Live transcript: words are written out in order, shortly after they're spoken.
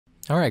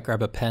All right,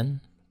 grab a pen,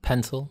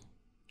 pencil,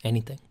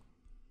 anything,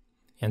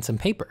 and some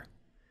paper.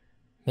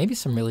 Maybe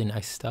some really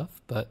nice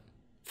stuff, but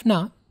if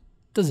not,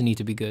 it doesn't need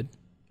to be good,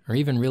 or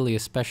even really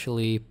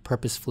especially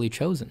purposefully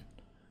chosen.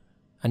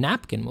 A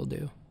napkin will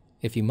do,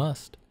 if you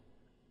must.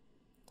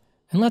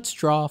 And let's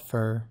draw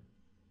for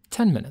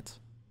 10 minutes.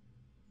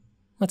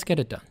 Let's get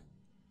it done.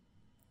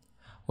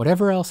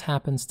 Whatever else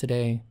happens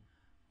today,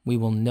 we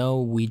will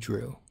know we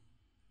drew,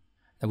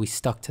 that we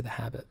stuck to the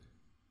habit.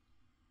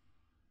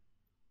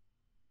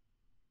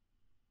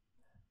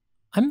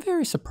 I'm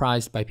very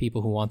surprised by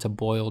people who want to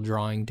boil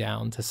drawing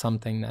down to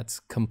something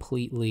that's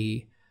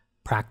completely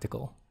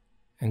practical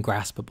and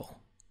graspable.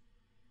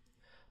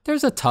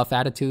 There's a tough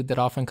attitude that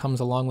often comes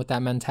along with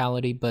that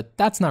mentality, but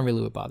that's not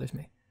really what bothers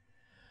me.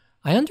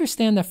 I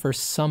understand that for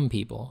some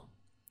people,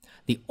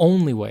 the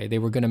only way they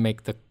were going to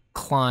make the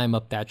climb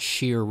up that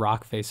sheer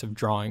rock face of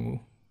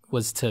drawing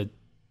was to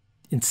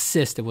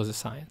insist it was a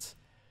science.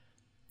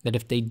 That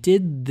if they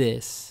did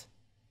this,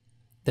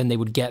 then they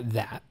would get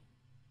that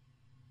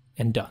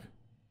and done.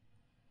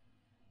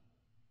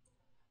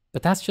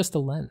 But that's just a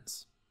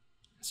lens.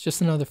 It's just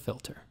another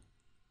filter.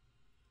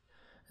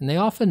 And they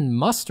often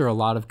muster a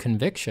lot of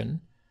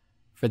conviction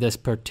for this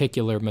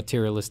particular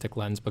materialistic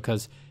lens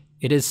because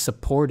it is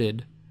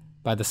supported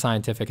by the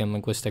scientific and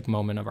linguistic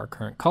moment of our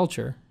current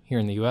culture, here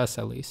in the US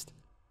at least.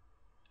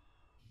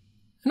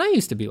 And I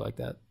used to be like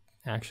that,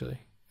 actually.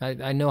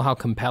 I know how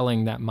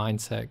compelling that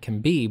mindset can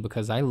be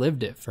because I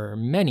lived it for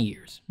many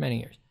years, many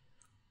years.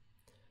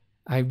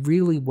 I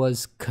really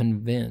was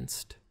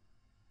convinced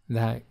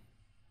that,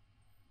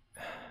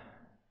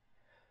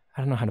 I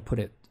don't know how to put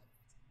it,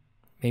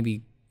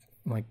 maybe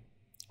like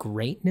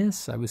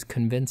greatness. I was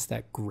convinced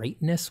that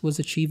greatness was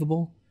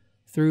achievable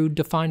through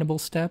definable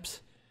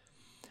steps.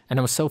 And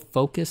I was so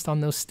focused on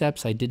those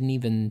steps, I didn't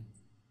even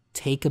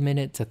take a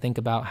minute to think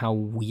about how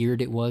weird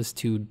it was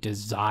to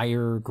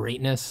desire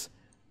greatness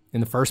in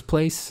the first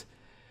place.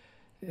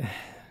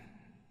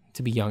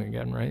 To be young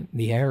again, right?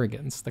 The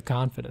arrogance, the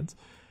confidence.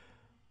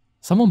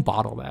 Someone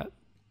bottle that.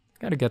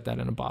 Gotta get that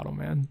in a bottle,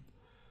 man.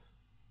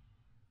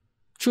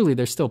 Truly,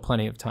 there's still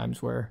plenty of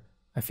times where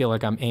I feel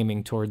like I'm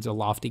aiming towards a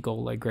lofty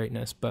goal like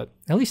greatness, but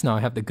at least now I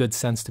have the good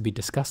sense to be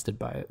disgusted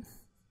by it.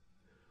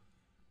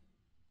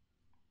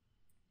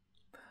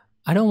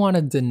 I don't want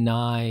to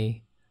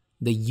deny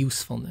the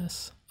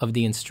usefulness of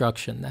the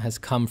instruction that has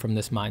come from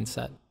this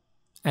mindset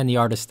and the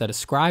artists that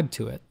ascribe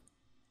to it.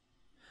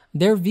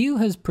 Their view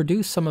has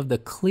produced some of the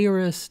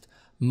clearest,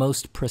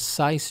 most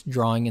precise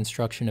drawing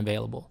instruction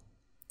available.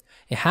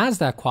 It has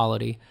that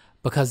quality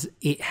because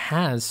it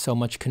has so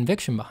much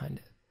conviction behind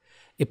it.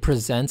 It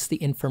presents the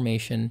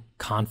information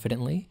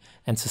confidently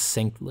and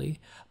succinctly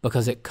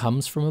because it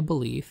comes from a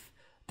belief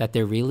that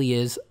there really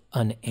is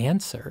an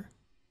answer,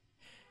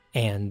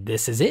 and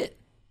this is it.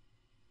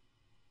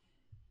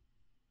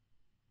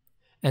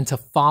 And to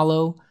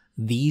follow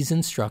these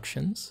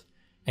instructions,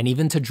 and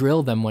even to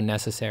drill them when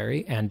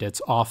necessary, and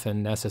it's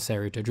often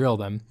necessary to drill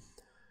them,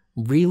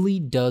 really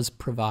does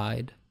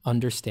provide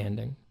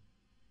understanding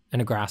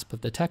and a grasp of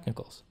the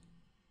technicals.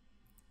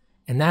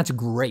 And that's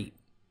great.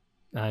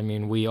 I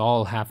mean, we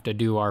all have to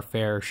do our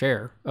fair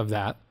share of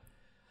that.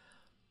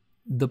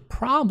 The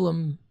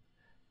problem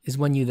is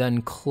when you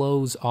then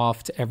close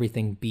off to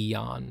everything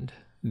beyond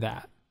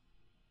that.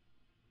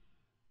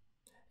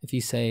 If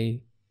you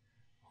say,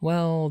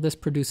 well, this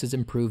produces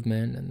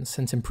improvement, and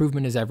since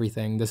improvement is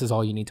everything, this is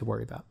all you need to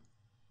worry about.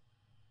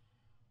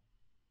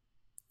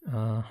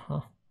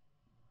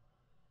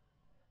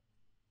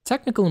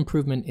 Technical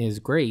improvement is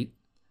great,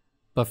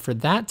 but for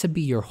that to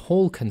be your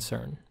whole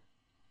concern,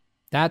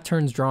 that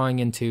turns drawing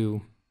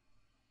into,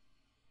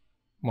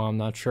 well, I'm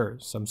not sure,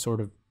 some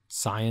sort of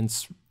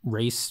science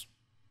race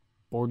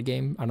board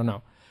game? I don't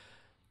know.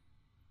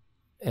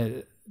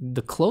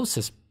 The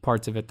closest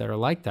parts of it that are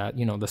like that,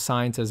 you know, the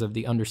sciences of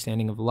the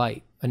understanding of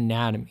light,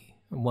 anatomy,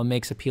 what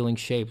makes appealing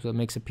shapes, what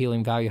makes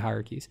appealing value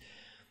hierarchies,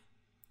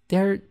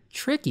 they're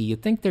tricky. You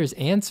think there's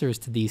answers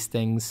to these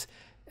things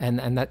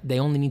and that they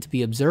only need to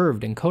be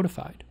observed and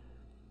codified.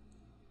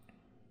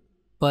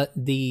 But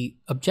the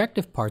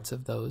objective parts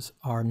of those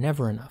are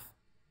never enough.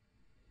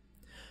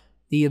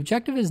 The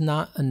objective is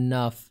not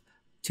enough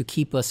to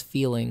keep us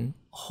feeling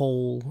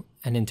whole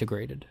and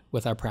integrated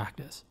with our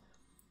practice.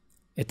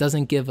 It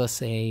doesn't give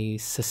us a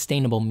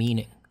sustainable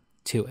meaning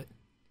to it,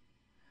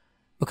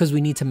 because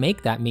we need to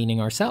make that meaning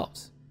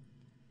ourselves.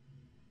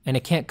 And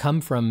it can't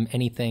come from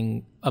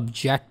anything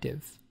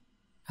objective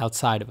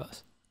outside of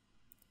us.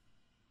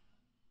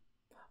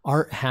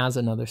 Art has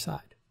another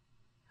side.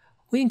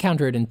 We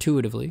encounter it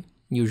intuitively.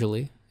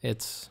 Usually,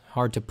 it's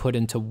hard to put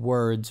into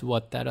words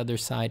what that other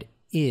side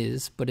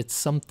is, but it's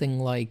something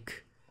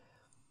like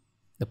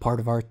the part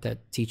of art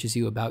that teaches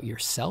you about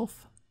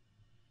yourself.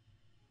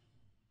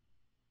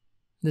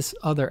 This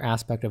other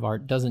aspect of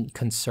art doesn't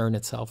concern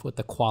itself with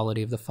the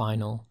quality of the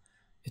final.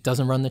 It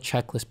doesn't run the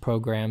checklist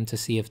program to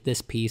see if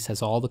this piece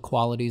has all the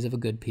qualities of a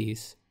good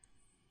piece.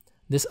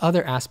 This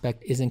other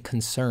aspect isn't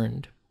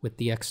concerned with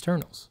the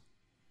externals.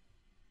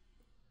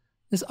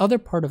 This other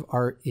part of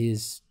art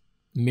is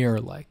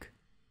mirror-like.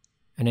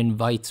 and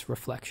invites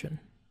reflection.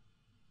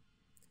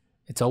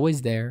 It's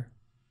always there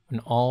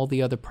when all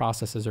the other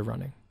processes are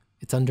running.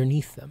 It's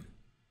underneath them.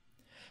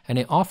 And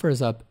it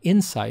offers up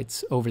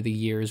insights over the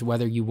years,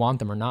 whether you want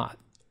them or not.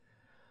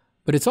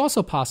 But it's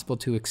also possible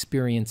to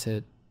experience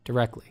it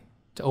directly,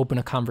 to open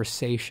a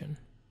conversation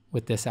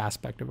with this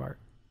aspect of art.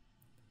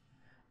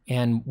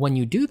 And when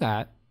you do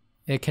that,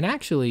 it can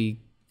actually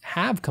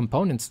have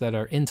components that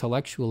are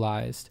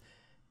intellectualized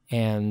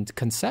and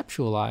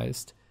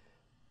conceptualized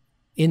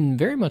in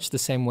very much the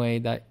same way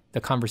that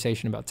the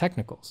conversation about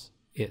technicals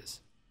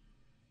is.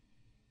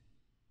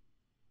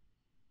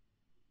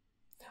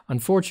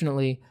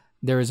 Unfortunately,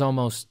 there is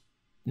almost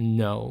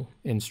no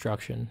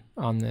instruction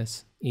on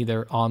this,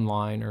 either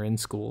online or in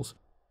schools.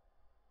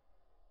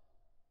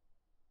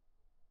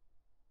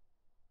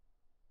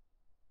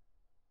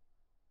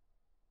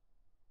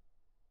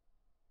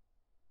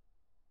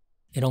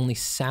 It only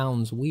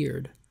sounds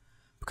weird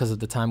because of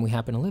the time we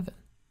happen to live in,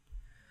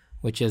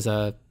 which is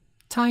a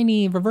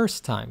tiny reverse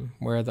time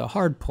where the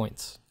hard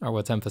points are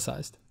what's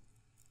emphasized.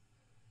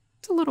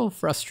 It's a little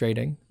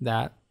frustrating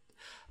that,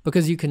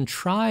 because you can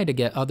try to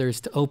get others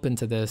to open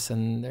to this,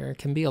 and there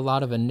can be a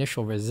lot of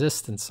initial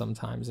resistance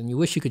sometimes, and you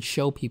wish you could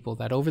show people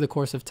that over the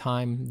course of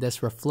time,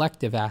 this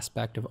reflective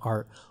aspect of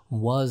art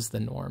was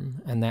the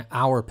norm, and that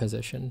our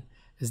position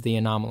is the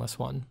anomalous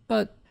one.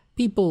 But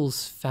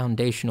people's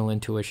foundational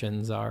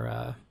intuitions are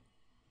a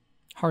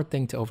hard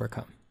thing to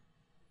overcome.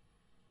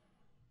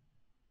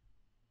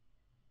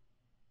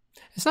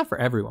 It's not for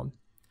everyone,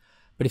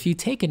 but if you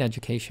take an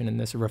education in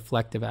this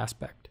reflective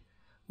aspect,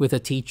 with a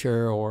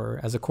teacher or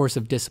as a course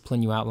of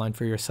discipline you outline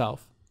for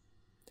yourself,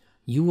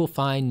 you will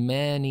find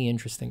many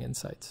interesting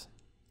insights.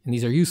 And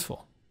these are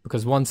useful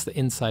because once the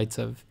insights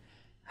of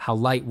how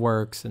light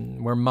works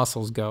and where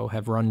muscles go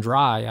have run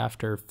dry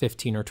after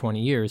 15 or 20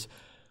 years,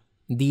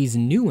 these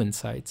new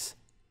insights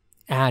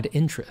add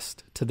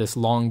interest to this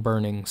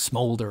long-burning,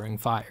 smoldering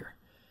fire,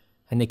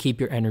 and they keep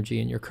your energy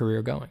and your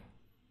career going.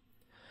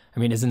 I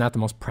mean, isn't that the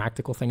most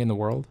practical thing in the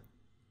world?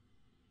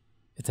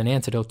 It's an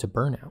antidote to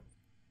burnout.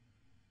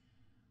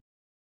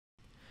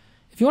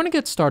 If you want to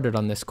get started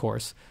on this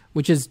course,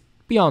 which is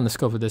beyond the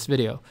scope of this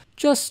video,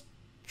 just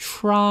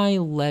try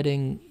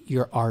letting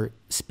your art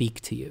speak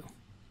to you.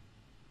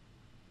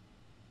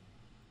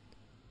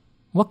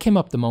 What came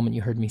up the moment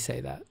you heard me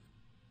say that?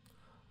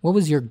 What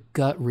was your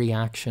gut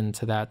reaction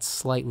to that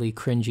slightly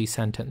cringy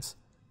sentence?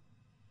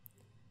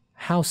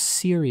 How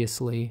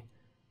seriously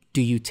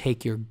do you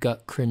take your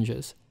gut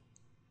cringes?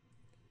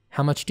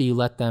 How much do you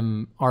let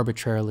them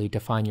arbitrarily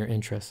define your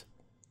interests?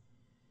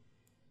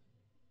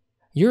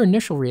 Your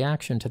initial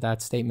reaction to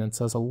that statement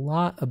says a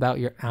lot about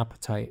your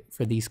appetite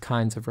for these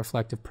kinds of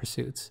reflective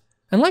pursuits.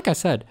 And like I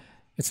said,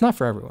 it's not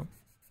for everyone.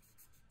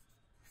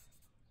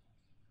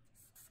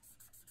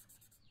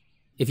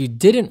 If you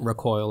didn't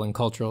recoil in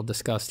cultural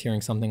disgust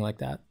hearing something like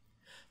that,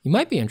 you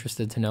might be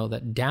interested to know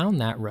that down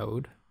that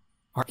road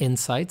are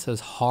insights as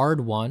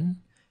hard-won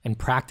and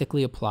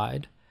practically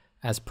applied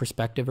as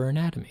perspective or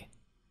anatomy.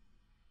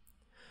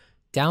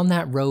 Down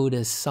that road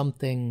is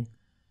something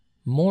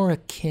more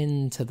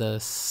akin to the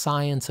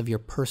science of your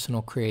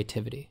personal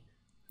creativity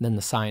than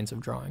the science of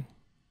drawing.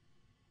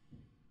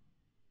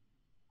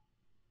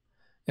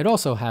 It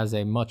also has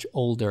a much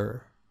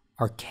older,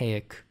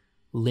 archaic,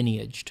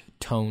 lineaged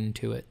tone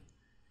to it.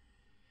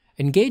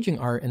 Engaging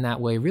art in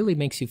that way really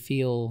makes you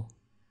feel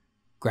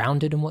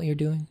grounded in what you're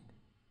doing.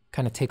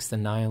 Kind of takes the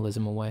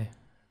nihilism away.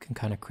 Can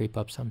kind of creep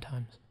up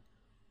sometimes.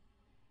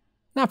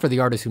 Not for the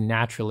artists who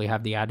naturally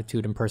have the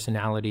attitude and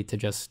personality to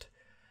just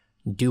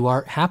do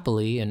art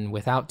happily and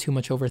without too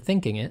much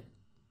overthinking it.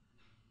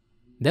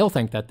 They'll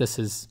think that this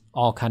is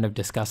all kind of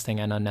disgusting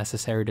and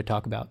unnecessary to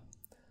talk about.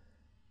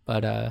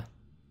 But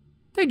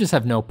they just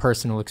have no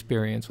personal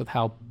experience with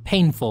how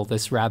painful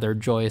this rather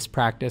joyous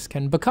practice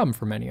can become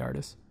for many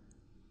artists.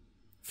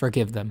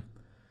 Forgive them.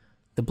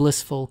 The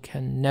blissful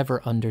can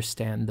never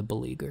understand the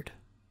beleaguered.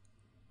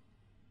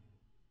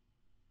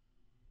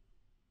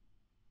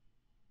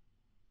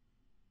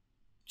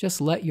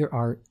 Just let your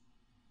art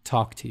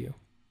talk to you.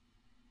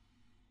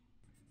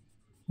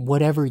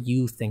 Whatever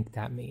you think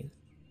that means.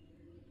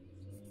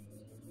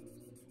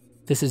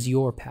 This is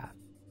your path.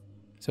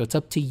 So it's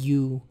up to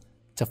you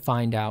to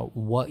find out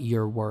what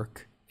your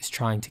work is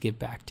trying to give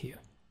back to you.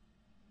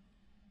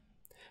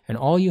 And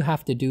all you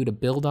have to do to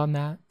build on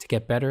that, to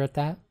get better at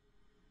that,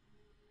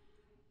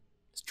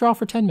 is draw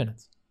for 10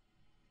 minutes.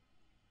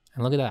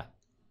 And look at that.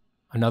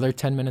 Another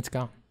 10 minutes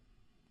gone.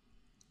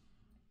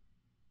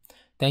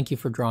 Thank you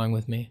for drawing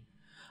with me.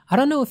 I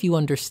don't know if you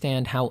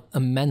understand how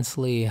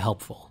immensely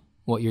helpful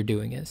what you're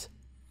doing is.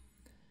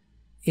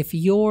 If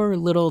your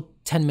little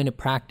 10-minute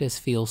practice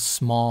feels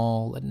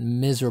small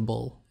and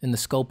miserable in the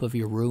scope of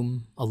your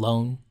room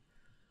alone,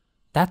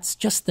 that's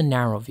just the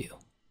narrow view.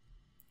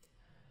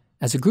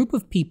 As a group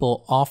of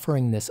people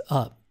offering this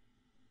up,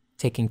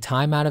 taking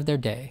time out of their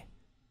day,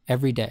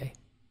 every day,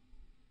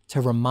 to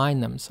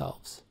remind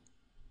themselves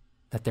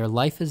that their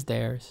life is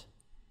theirs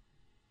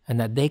and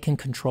that they can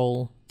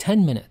control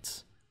 10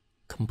 minutes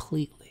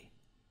completely.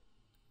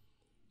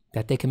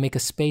 that they can make a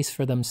space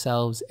for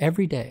themselves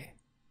every day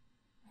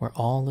where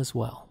all is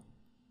well.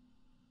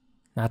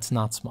 That's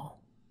not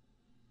small.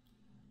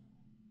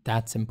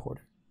 That's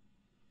important.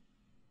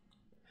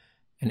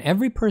 And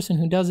every person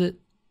who does it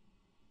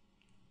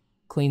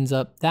cleans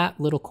up that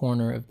little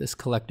corner of this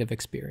collective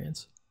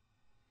experience.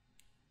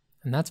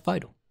 And that's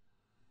vital.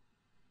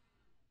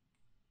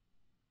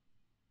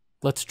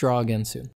 Let's draw again soon.